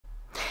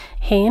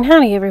Hey and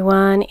howdy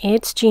everyone,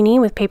 it's Jeannie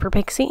with Paper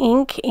Pixie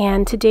Ink,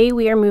 and today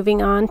we are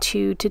moving on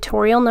to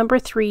tutorial number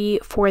 3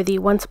 for the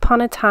Once Upon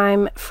a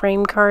Time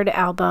frame card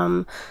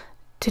album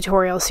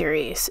tutorial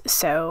series,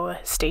 so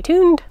stay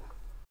tuned.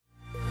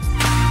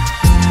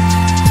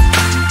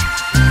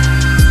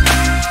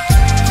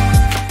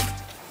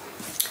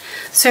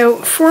 So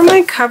for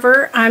my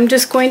cover, I'm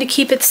just going to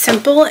keep it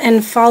simple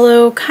and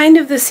follow kind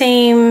of the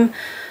same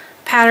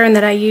pattern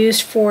that I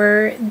used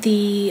for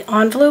the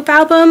envelope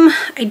album.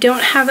 I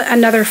don't have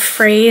another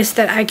phrase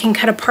that I can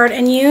cut apart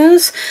and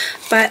use,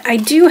 but I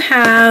do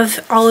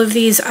have all of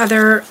these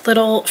other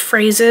little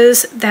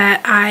phrases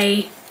that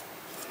I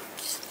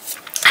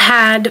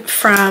had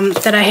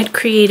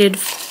created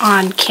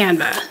on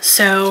Canva.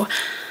 So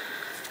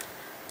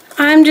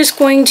I'm just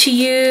going to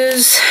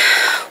use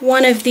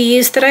one of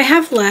these that I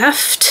have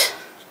left.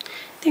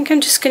 I think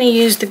I'm just going to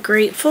use the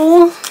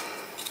Grateful.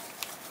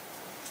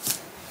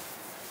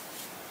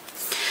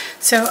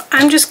 So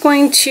I'm just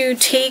going to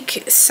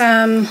take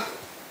some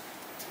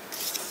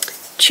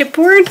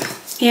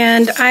chipboard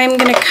and I'm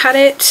going to cut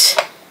it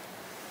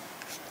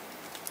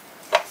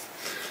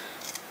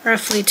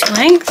roughly to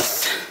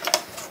length.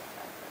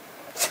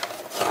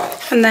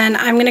 And then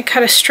I'm going to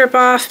cut a strip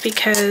off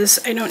because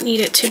I don't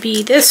need it to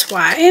be this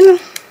wide.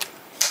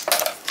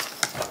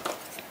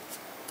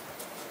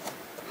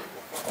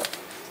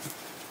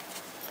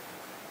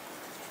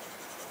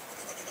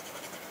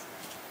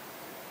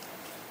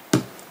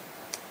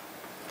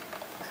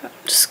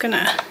 Just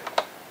gonna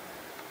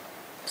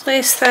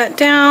place that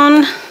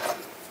down,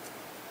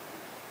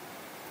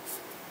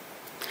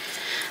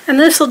 and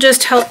this will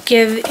just help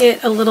give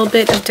it a little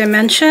bit of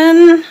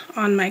dimension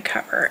on my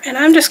cover. And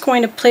I'm just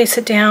going to place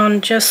it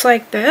down just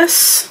like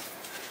this.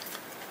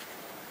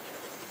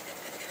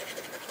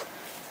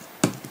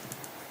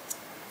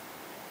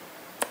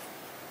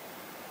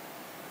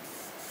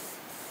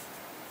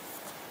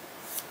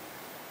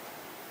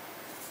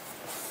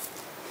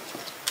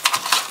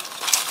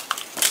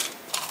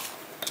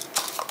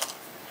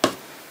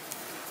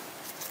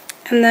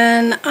 And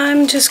then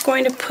I'm just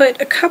going to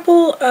put a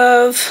couple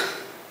of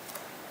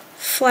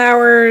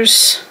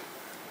flowers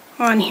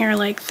on here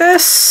like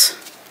this.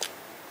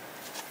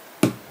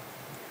 And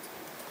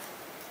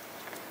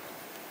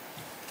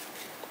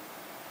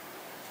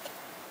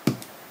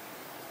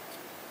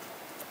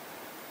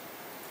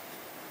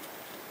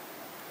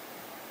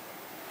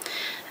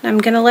I'm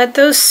going to let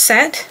those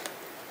set.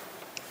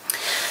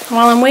 And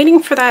while I'm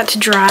waiting for that to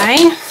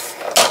dry,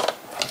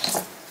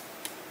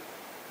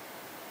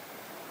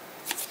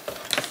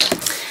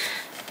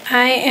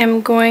 I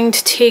am going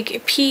to take a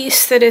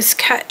piece that is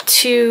cut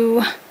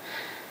to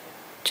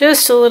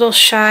just a little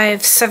shy of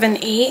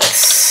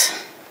 7/8,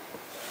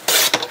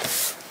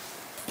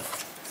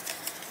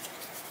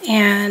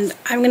 and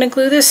I'm going to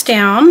glue this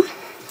down,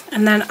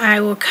 and then I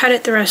will cut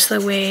it the rest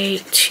of the way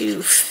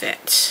to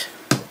fit.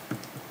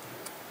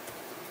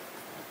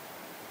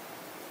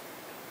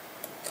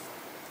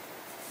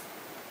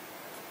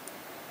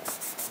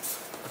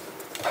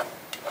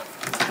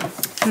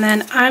 And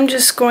then I'm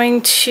just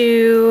going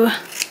to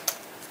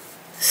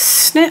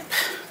snip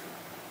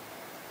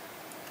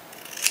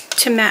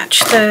to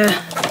match the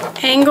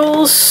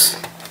angles,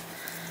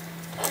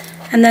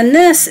 and then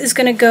this is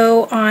going to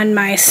go on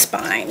my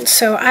spine.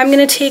 So I'm going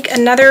to take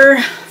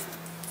another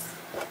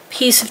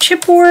piece of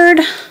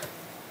chipboard,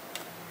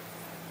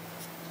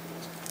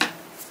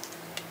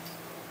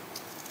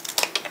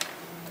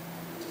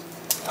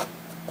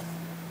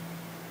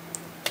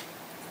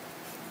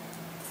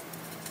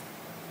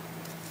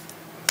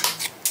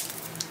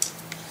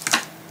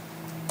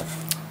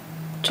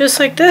 just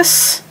like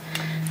this.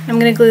 I'm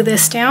going to glue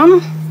this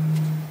down.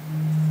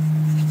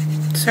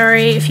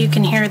 Sorry if you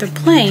can hear the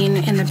plane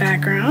in the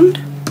background.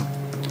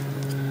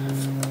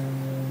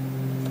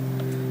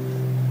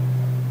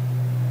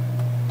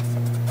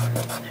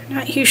 They're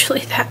not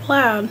usually that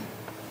loud.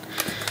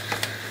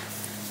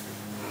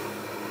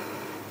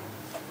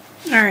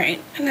 Alright,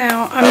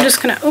 now I'm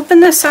just going to open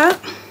this up,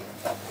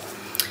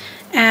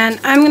 and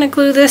I'm going to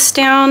glue this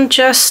down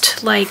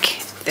just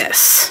like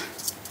this.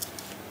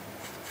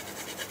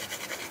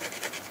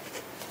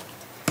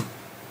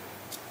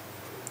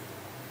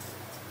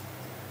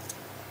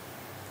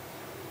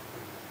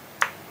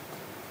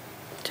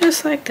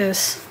 Just like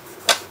this.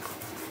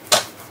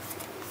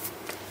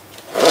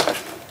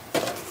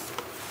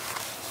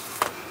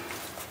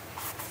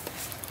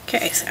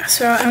 Okay,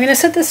 so I'm going to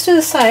set this to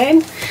the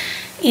side,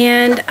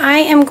 and I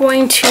am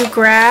going to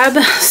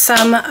grab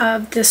some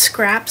of the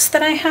scraps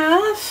that I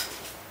have,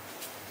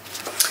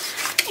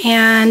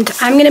 and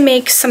I'm going to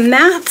make some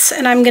mats,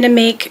 and I'm going to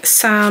make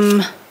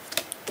some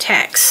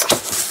tags.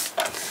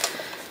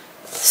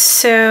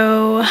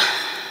 So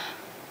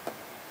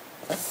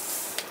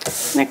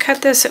I'm going to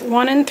cut this at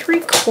 1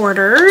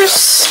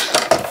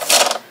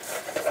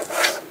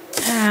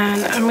 3/4,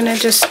 and I'm going to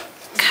just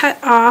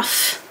cut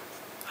off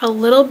a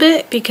little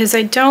bit because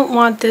I don't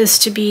want this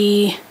to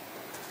be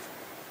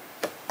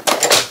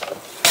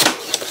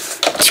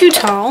too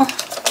tall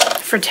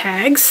for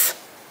tags.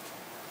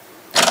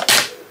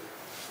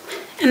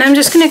 And I'm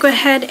just going to go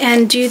ahead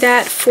and do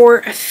that for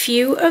a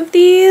few of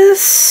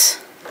these,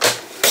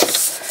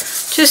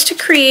 just to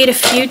create a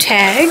few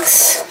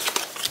tags.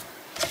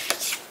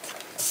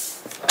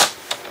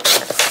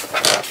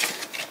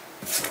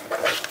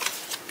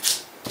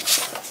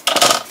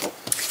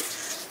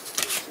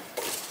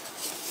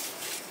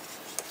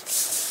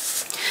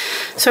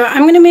 So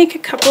I'm going to make a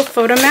couple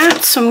photo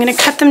mats, so I'm going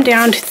to cut them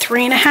down to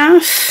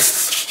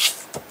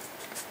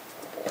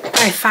 3.5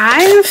 by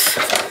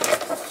 5.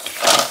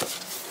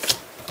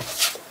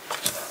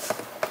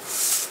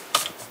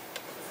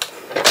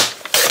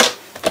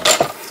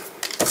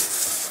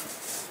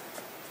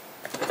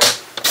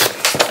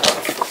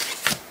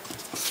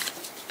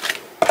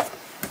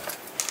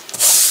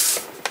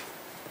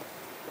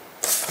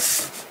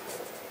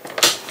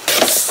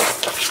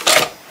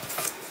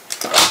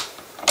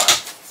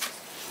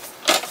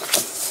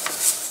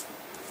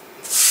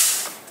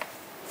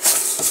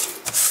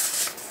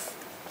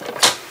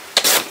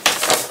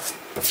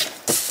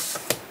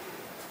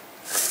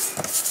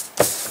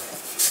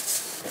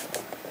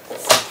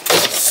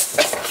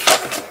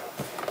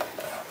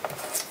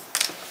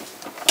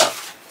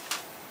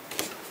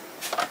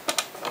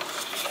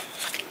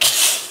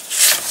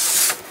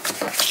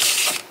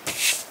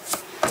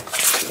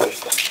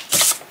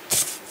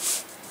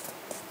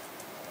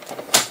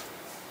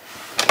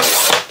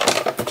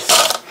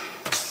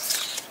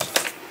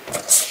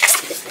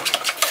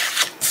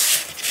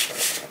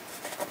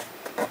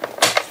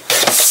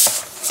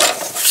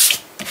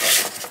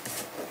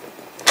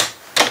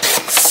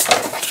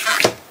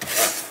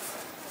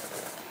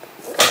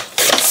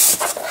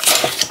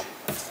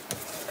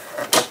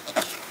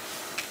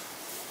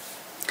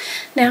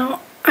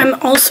 Now, I'm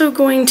also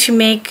going to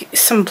make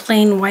some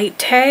plain white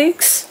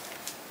tags.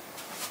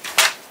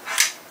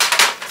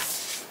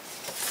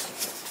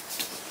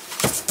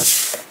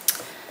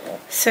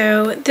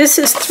 So this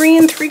is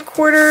 3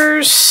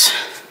 3/4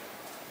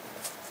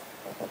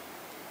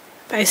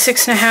 by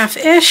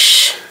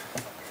 6.5-ish.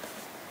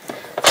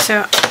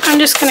 So I'm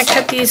just going to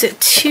cut these at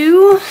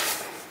 2.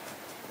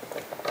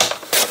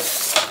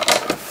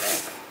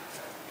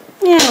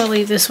 Yeah, we'll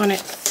leave this one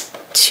at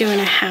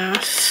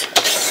 2.5.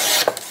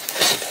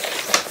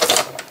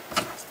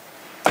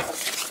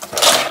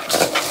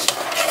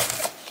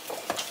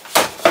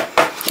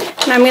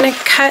 And I'm going to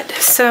cut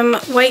some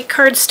white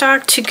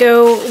cardstock to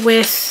go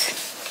with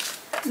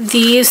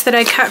these that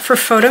I cut for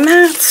photo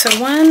mats. So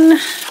 1,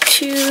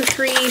 2,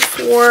 3,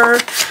 4,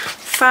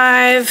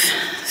 5,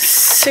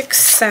 6,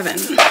 7.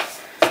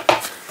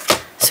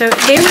 So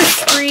they were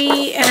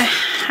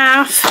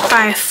 3.5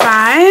 by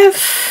 5.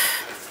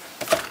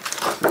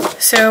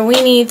 So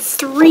we need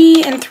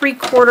 3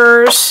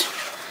 3/4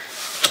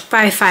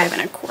 by 5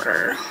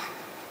 1/4.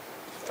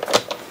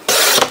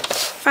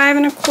 5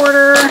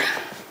 1/4.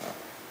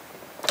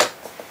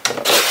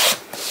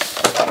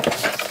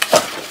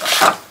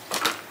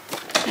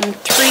 And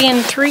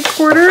 3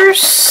 3/4.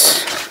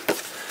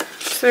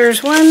 So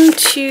there's 1,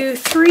 2,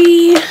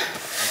 3.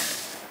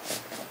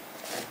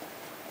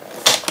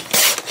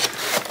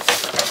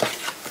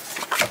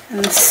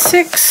 And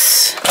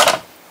 6.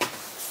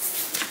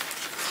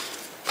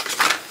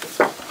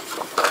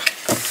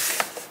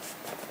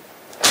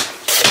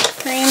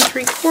 Three and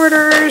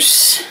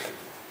 3/4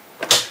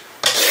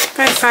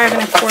 by 5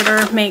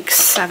 1/4 makes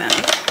 7.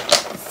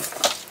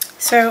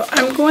 So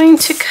I'm going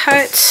to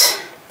cut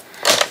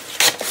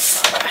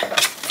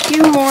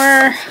few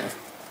more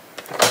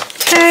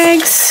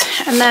tags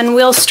and then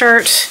we'll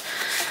start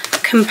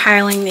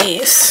compiling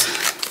these.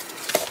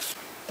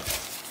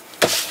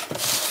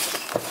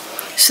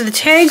 So the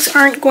tags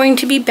aren't going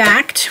to be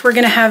backed. We're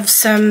going to have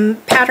some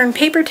pattern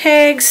paper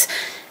tags,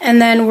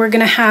 and then we're going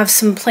to have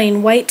some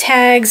plain white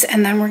tags,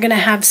 and then we're going to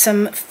have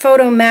some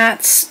photo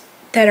mats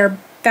that are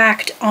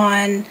backed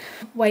on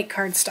white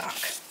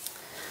cardstock.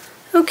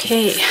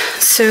 Okay,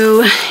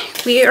 so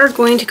we are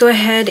going to go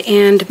ahead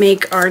and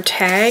make our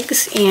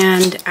tags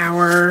and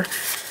our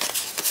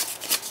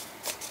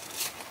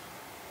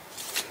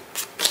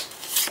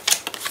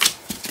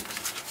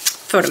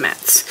photo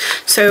mats.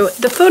 So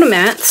the photo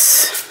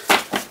mats,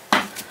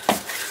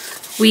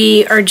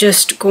 we are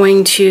just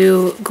going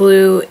to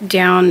glue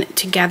down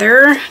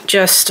together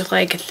just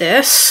like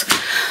this,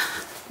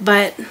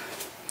 but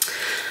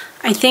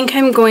I think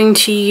I'm going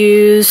to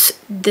use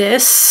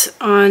this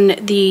on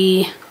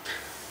the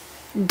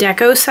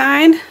deco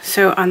side,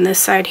 so on this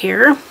side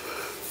here,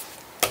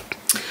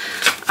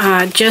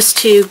 just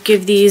to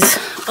give these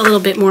a little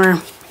bit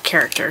more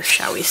character,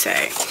 shall we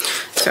say.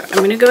 So I'm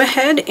going to go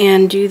ahead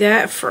and do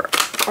that for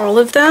all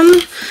of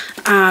them.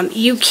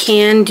 You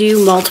can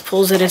do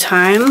multiples at a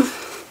time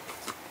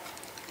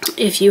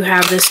if you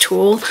have this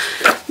tool.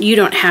 You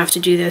don't have to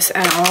do this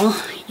at all.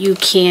 You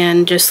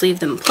can just leave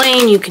them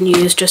plain. You can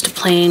use just a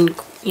plain,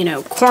 you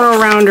know, corner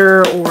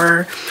rounder,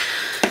 or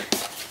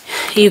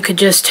you could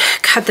just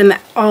cut them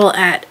all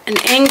at an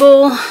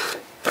angle.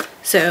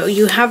 So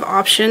you have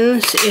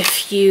options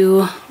if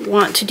you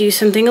want to do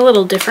something a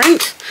little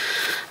different.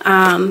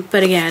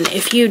 But again,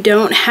 if you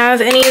don't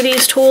have any of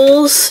these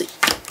tools,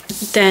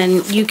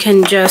 then you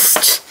can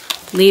just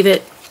leave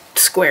it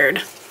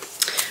squared.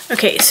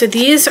 Okay, so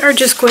these are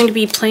just going to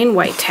be plain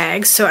white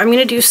tags. So I'm going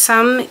to do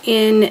some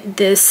in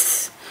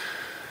this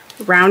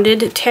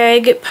rounded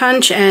tag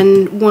punch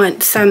and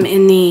want some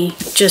in the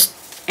just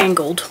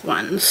angled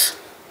ones.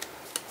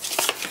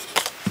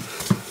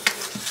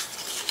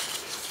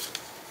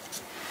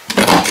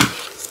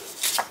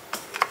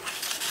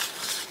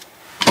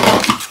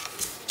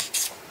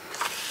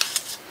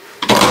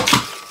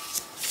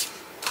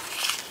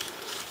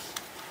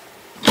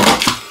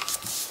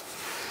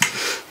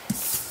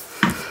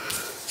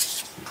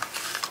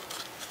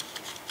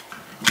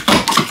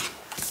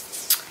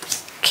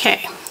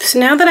 Okay, so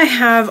now that I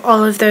have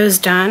all of those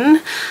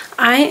done,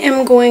 I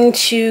am going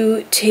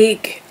to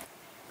take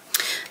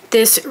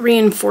this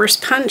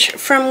reinforced punch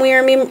from We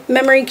Are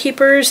Memory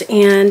Keepers,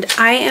 and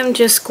I am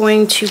just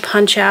going to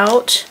punch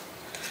out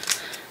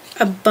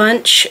a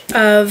bunch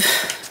of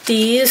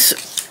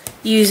these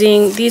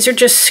using, these are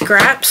just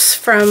scraps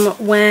from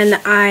when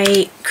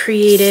I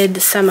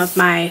created some of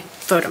my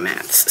photo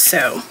mats.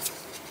 So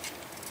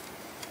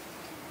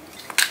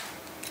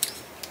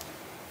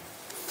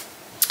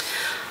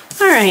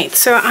alright,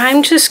 so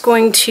I'm just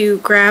going to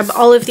grab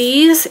all of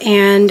these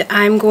and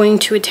I'm going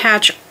to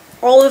attach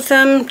all of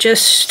them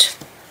just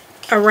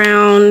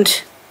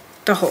around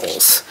the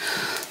holes.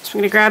 So I'm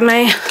going to grab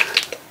my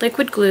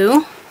liquid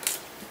glue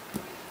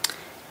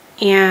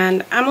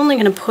and I'm only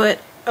going to put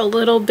a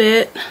little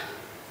bit,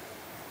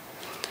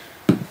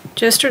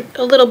 just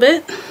a little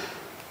bit,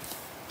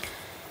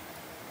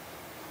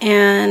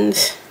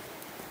 and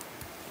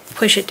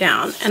push it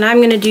down. And I'm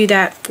going to do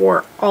that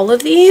for all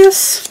of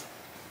these.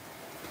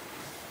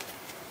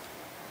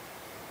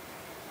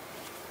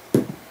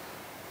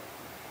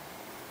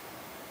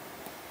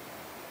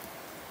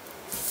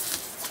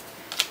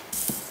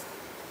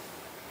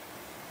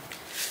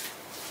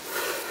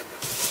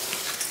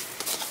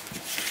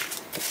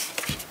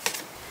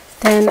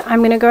 Then I'm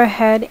going to go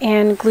ahead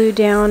and glue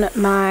down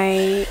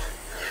my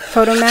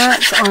photo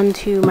mats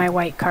onto my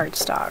white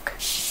cardstock.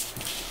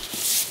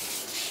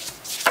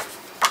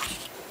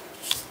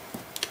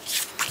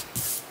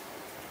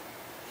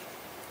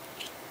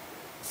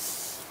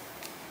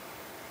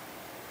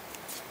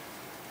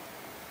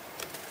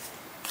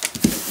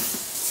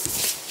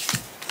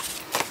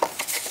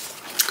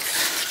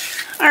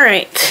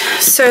 Alright,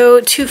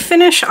 so to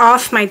finish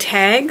off my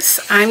tags,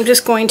 I'm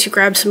just going to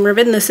grab some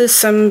ribbon. This is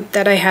some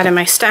that I had in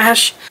my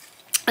stash.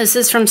 This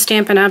is from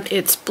Stampin' Up.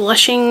 It's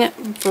Blushing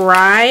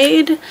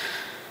Bride.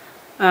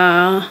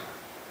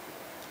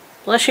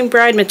 Blushing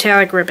Bride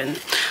metallic ribbon.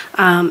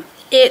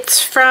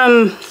 It's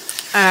from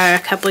a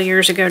couple of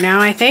years ago now,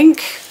 I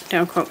think.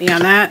 Don't quote me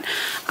on that.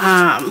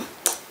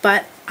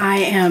 But I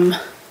am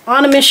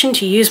on a mission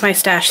to use my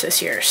stash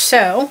this year.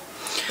 So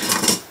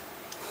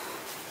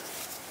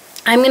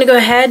I'm going to go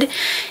ahead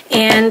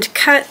and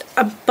cut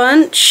a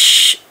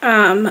bunch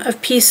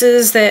of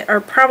pieces that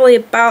are probably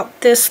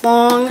about this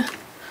long.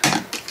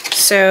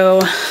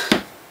 So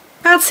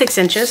about 6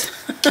 inches.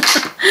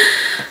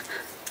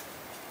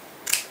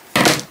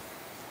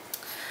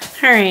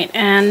 Alright,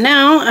 and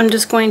now I'm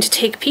just going to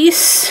take a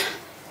piece.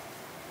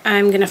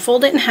 I'm going to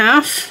fold it in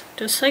half,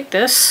 just like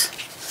this.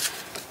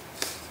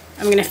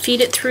 I'm going to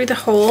feed it through the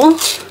hole.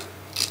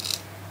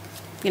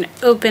 I'm going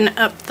to open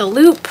up the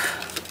loop.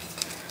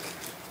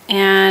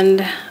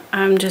 And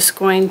I'm just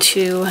going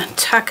to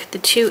tuck the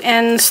two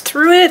ends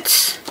through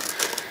it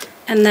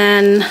and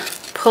then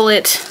pull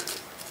it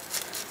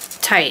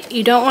tight.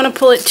 You don't want to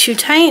pull it too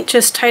tight,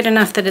 just tight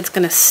enough that it's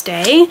going to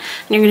stay. And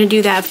you're going to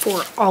do that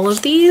for all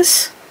of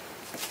these.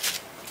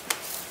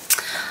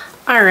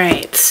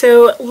 Alright,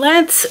 so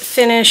let's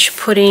finish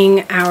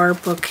putting our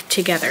book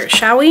together,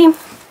 shall we?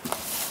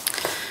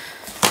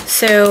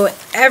 So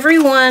every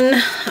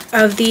one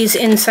of these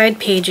inside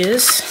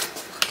pages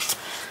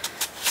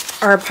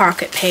are a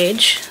pocket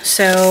page,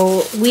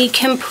 so we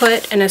can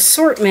put an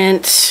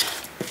assortment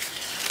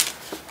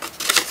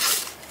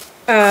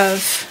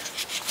of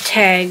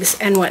tags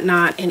and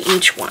whatnot in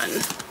each one.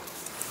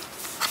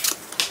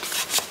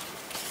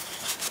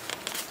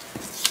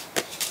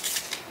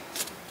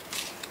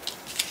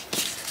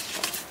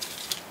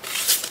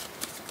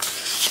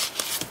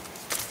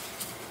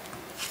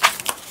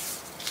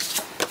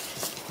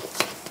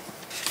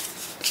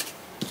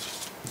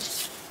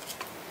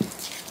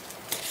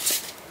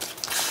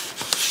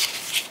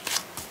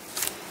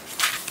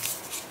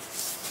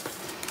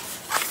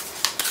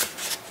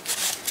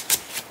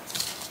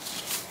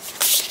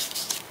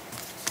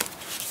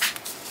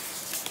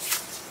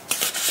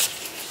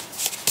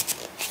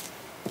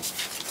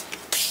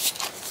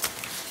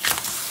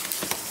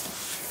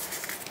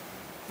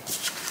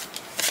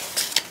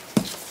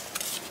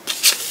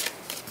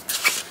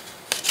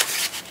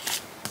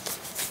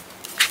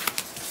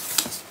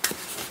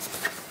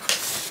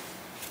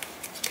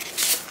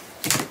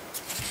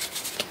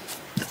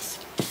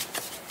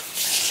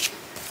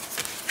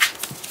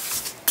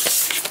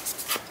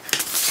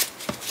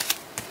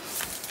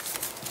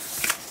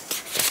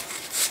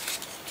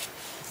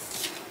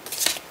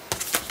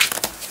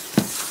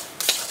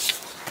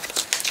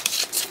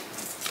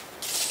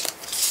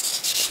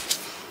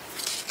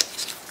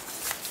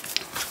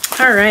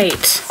 All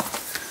right,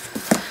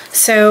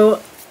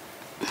 so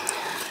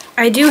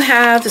I do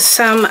have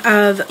some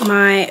of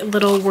my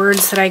little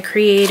words that I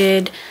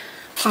created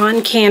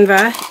on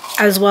Canva,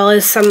 as well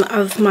as some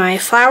of my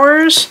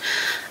flowers,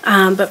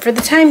 but for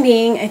the time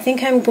being, I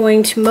think I'm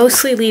going to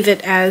mostly leave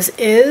it as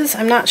is.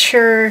 I'm not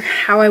sure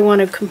how I want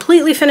to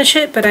completely finish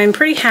it, but I'm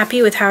pretty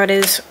happy with how it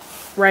is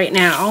right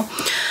now.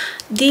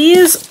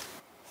 These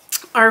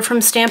are from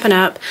Stampin'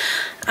 Up.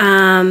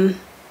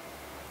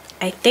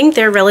 I think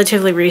they're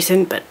relatively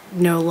recent, but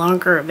no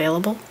longer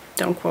available.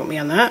 Don't quote me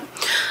on that.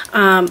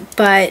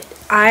 But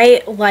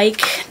I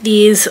like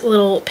these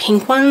little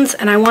pink ones,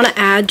 and I want to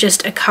add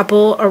just a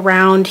couple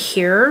around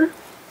here.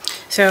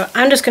 So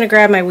I'm just going to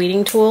grab my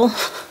weeding tool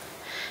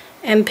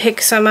and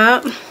pick some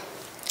up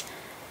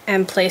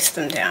and place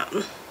them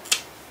down.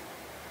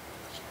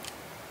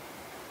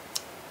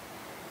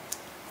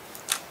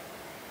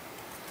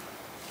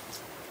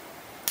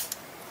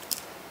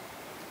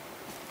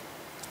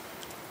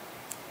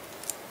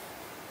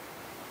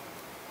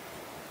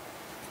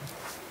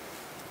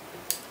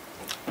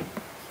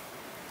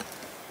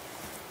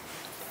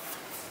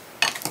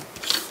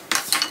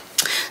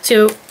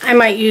 So I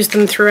might use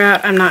them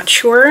throughout, I'm not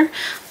sure,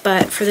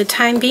 but for the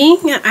time being,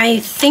 I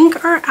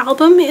think our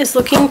album is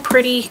looking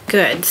pretty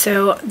good.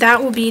 So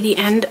that will be the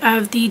end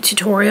of the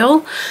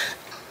tutorial.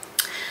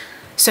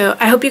 So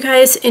I hope you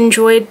guys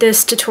enjoyed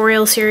this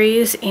tutorial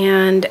series,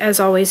 and as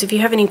always, if you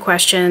have any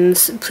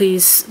questions,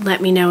 please let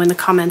me know in the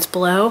comments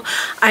below.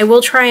 I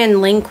will try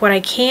and link what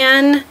I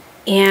can,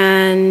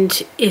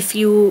 and if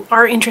you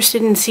are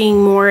interested in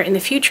seeing more in the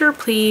future,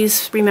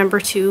 please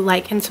remember to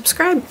like and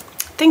subscribe.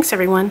 Thanks,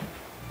 everyone.